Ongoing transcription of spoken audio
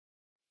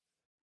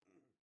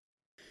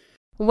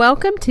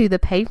Welcome to the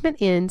Pavement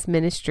Ends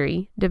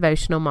Ministry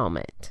devotional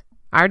moment.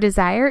 Our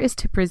desire is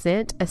to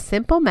present a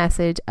simple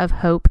message of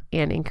hope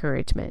and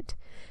encouragement.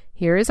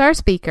 Here is our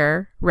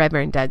speaker,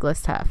 Reverend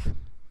Douglas Huff.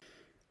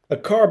 A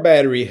car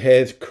battery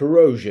has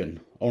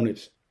corrosion on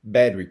its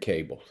battery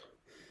cables,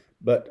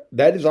 but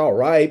that is all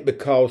right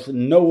because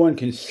no one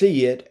can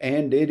see it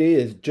and it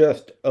is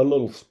just a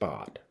little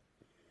spot.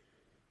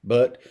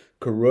 But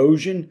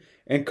corrosion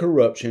and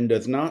corruption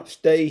does not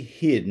stay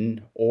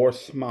hidden or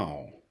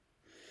small.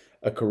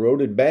 A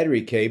corroded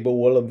battery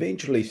cable will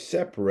eventually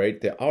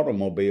separate the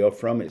automobile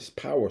from its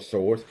power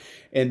source,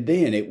 and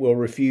then it will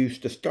refuse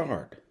to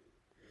start.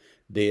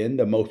 Then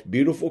the most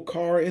beautiful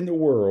car in the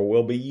world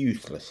will be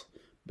useless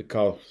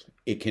because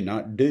it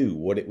cannot do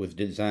what it was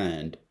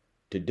designed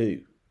to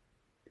do.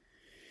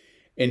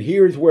 And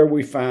here's where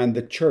we find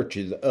the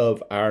churches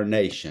of our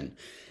nation.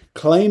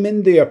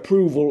 Claiming the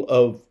approval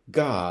of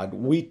God,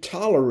 we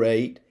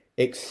tolerate,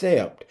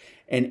 accept,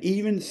 and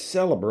even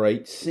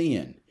celebrate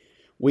sin.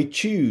 We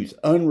choose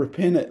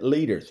unrepentant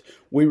leaders.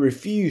 We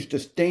refuse to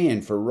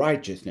stand for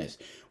righteousness.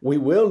 We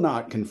will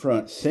not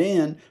confront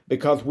sin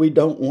because we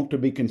don't want to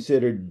be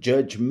considered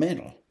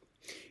judgmental.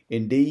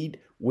 Indeed,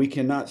 we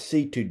cannot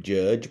see to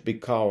judge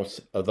because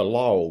of the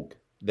log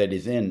that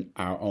is in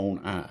our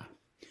own eye.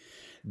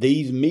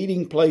 These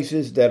meeting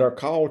places that are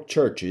called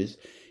churches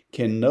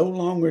can no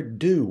longer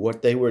do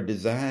what they were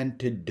designed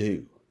to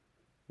do.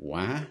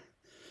 Why?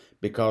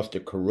 Because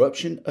the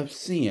corruption of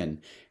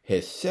sin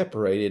has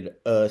separated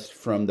us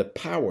from the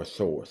power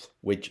source,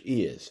 which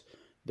is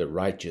the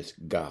righteous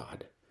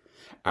God.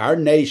 Our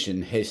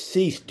nation has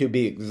ceased to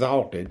be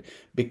exalted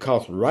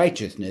because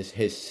righteousness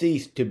has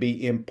ceased to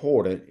be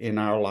important in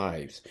our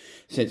lives.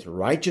 Since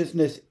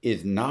righteousness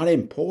is not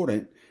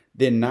important,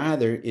 then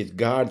neither is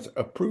God's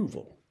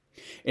approval.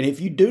 And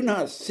if you do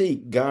not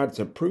seek God's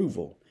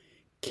approval,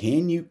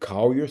 can you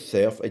call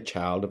yourself a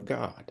child of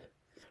God?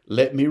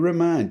 Let me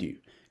remind you,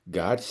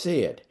 God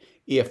said,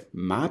 if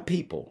my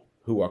people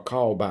who are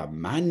called by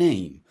my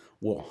name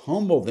will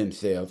humble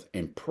themselves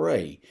and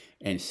pray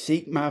and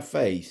seek my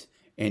face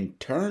and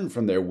turn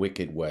from their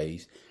wicked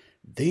ways,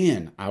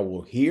 then I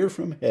will hear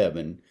from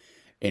heaven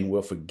and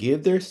will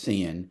forgive their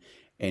sin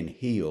and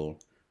heal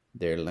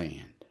their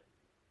land.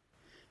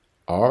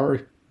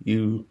 Are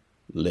you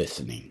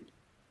listening?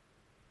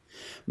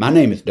 My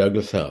name is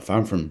Douglas Huff.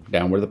 I'm from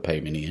down where the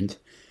pavement ends.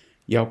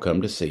 Y'all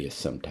come to see us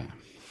sometime.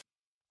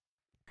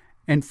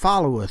 And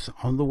follow us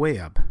on the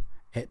web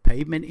at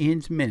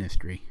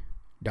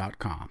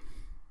pavementendsministry.com.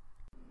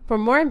 For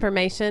more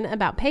information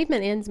about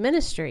Pavement Ends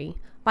Ministry,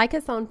 like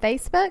us on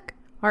Facebook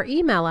or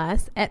email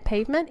us at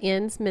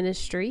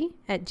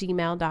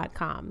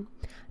pavementendsministry@gmail.com.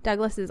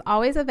 Douglas is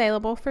always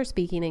available for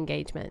speaking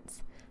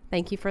engagements.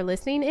 Thank you for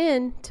listening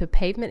in to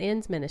Pavement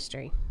Ends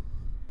Ministry.